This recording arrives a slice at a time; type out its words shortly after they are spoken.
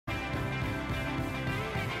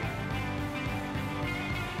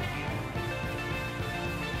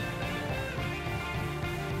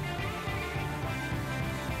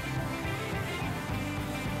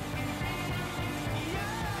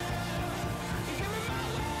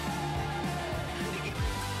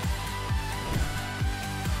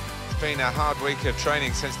been a hard week of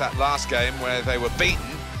training since that last game where they were beaten,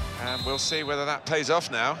 and we'll see whether that pays off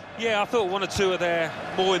now. Yeah, I thought one or two of their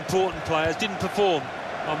more important players didn't perform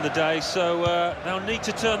on the day, so they'll need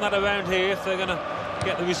to turn that around here if they're going to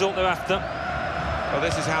get the result they're after. Well,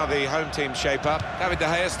 this is how the home team shape up. David De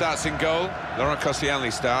Gea starts in goal. Laurent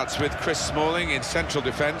Koscielny starts with Chris Smalling in central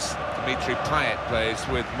defence. Dimitri Payet plays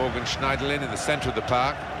with Morgan Schneiderlin in the centre of the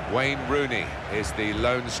park. Wayne Rooney is the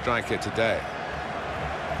lone striker today.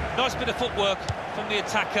 Nice bit of footwork from the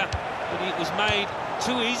attacker, but it was made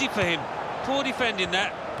too easy for him. Poor defending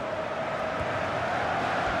that.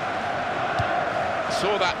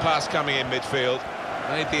 Saw that pass coming in midfield,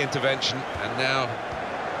 made the intervention, and now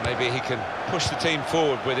maybe he can push the team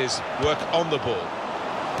forward with his work on the ball.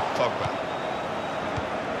 Pogba.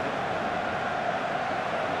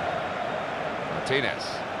 Martinez.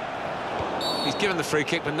 He's given the free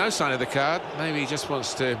kick, but no sign of the card. Maybe he just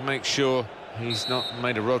wants to make sure he's not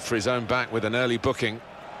made a rod for his own back with an early booking.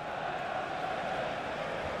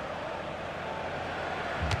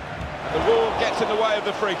 The wall gets in the way of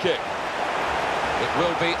the free kick. It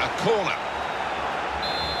will be a corner.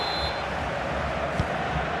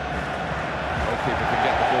 Goalkeeper can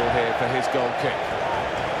get the ball here for his goal kick.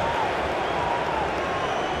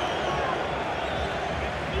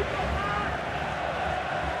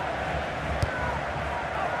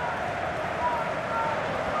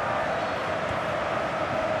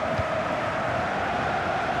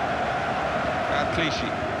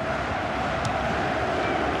 Clichy.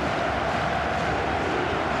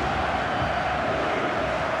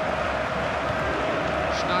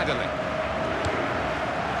 Schneiderlin.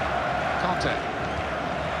 Conte.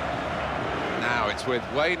 Now it's with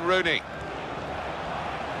Wayne Rooney.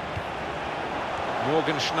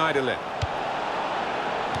 Morgan Schneiderlin.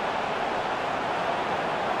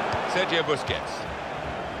 Sergio Busquets.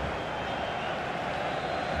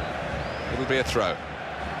 It'll be a throw.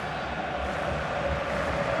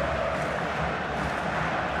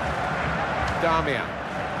 Damian,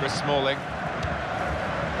 Chris Smalling,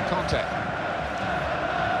 Conte,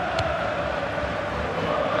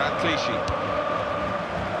 Clichy,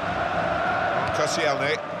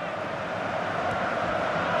 Koscielny.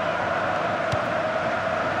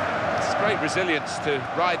 It's great resilience to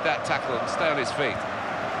ride that tackle and stay on his feet.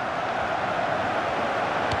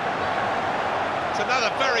 It's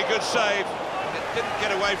another very good save. It didn't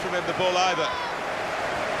get away from him, the ball, either.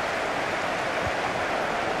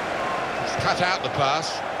 Cut out the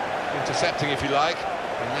pass, intercepting if you like,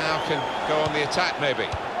 and now can go on the attack maybe.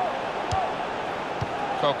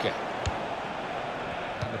 Koke.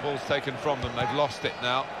 And the ball's taken from them, they've lost it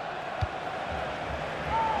now.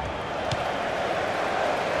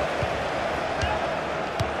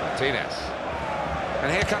 Martinez.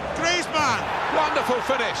 And here comes Griezmann! Wonderful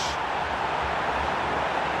finish!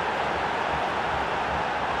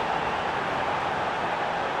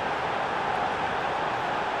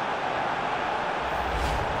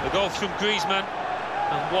 The goal from Griezmann,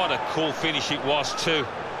 and what a cool finish it was too.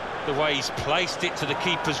 The way he's placed it to the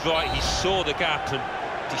keeper's right, he saw the gap and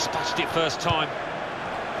dispatched it first time.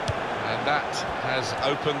 And that has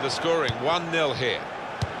opened the scoring, 1-0 here.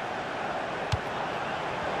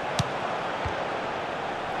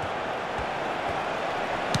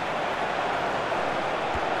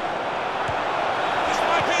 This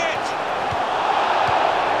might be it!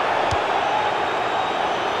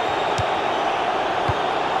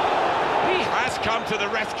 Come to the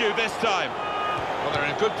rescue this time. Well, they're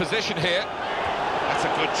in a good position here. That's a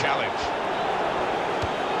good challenge.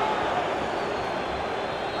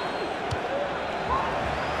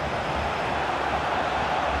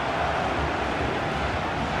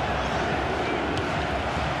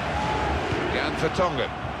 Jan Vertonghen.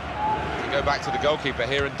 To go back to the goalkeeper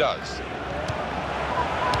here, and does.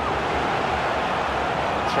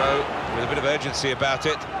 Throw with a bit of urgency about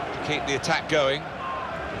it to keep the attack going.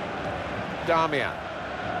 Damian.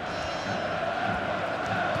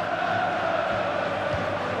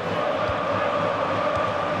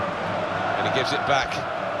 And he gives it back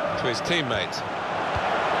to his teammate.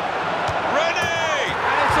 Rooney!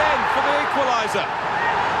 And it's in for the equaliser.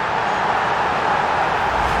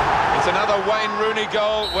 It's another Wayne Rooney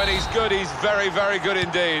goal. When he's good, he's very, very good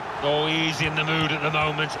indeed. Oh, he's in the mood at the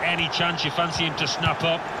moment. Any chance you fancy him to snap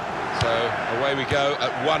up. So away we go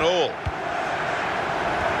at 1-1.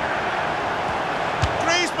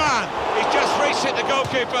 Griezmann! He's just reached it, the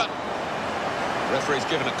goalkeeper. Referee's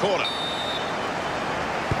given a corner.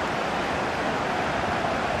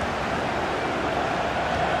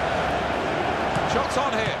 Shots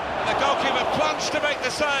on here, and the goalkeeper plunged to make the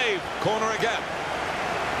save. Corner again.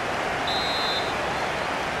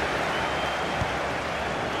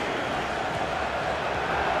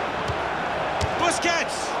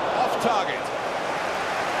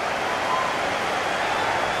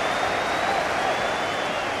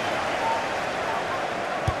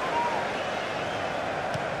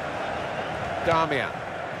 Damian.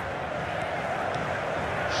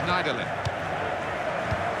 Schneiderlin.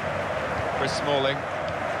 Chris Smalling.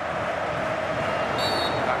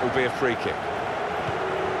 That will be a free kick.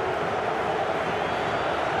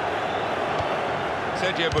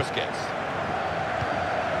 Sergio Busquets.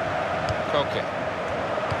 Koke.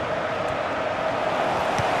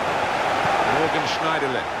 Morgan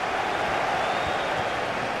Schneiderlin.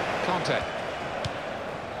 Conte.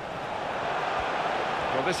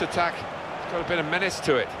 Well, this attack has got a bit of menace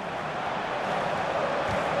to it.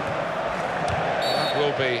 That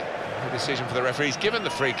will be a decision for the referee. He's given the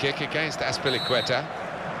free kick against Azpilicueta.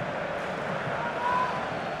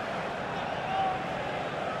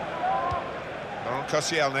 Laurent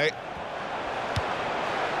Koscielny.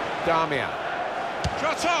 Damian.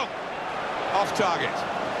 Shot on! Off target.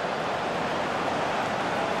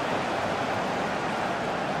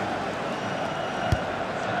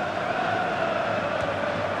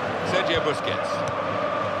 Sergio Busquets.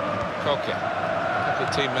 Koke. A couple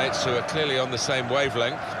of teammates who are clearly on the same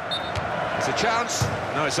wavelength. It's a chance.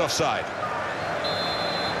 No, it's offside.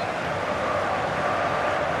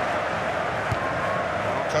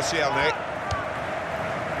 Koscielny.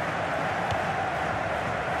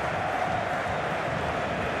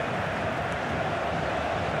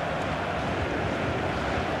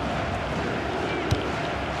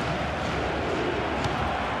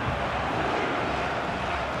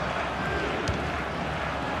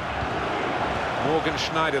 Morgan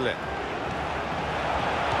Schneiderlin.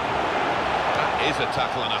 That is a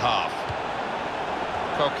tackle and a half.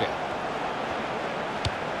 Koke.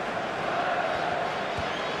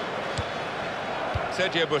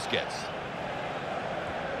 Sergio Busquets.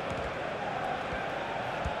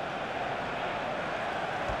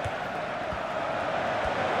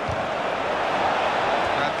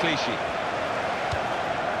 Clichy.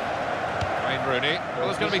 Wayne Rooney. Well,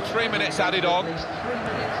 there's going to be 3 minutes added on.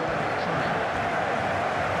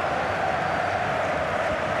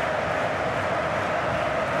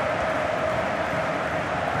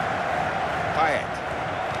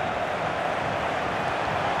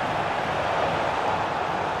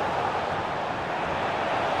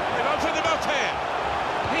 They've opened them up here.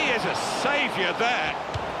 He is a saviour there.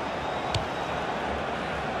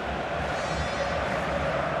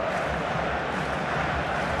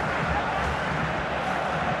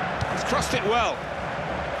 He's crossed it well.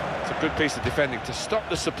 It's a good piece of defending to stop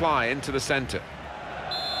the supply into the centre.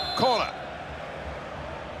 Corner.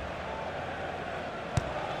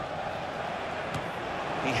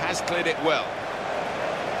 He has cleared it well.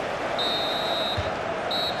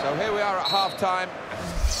 So here we are at half-time.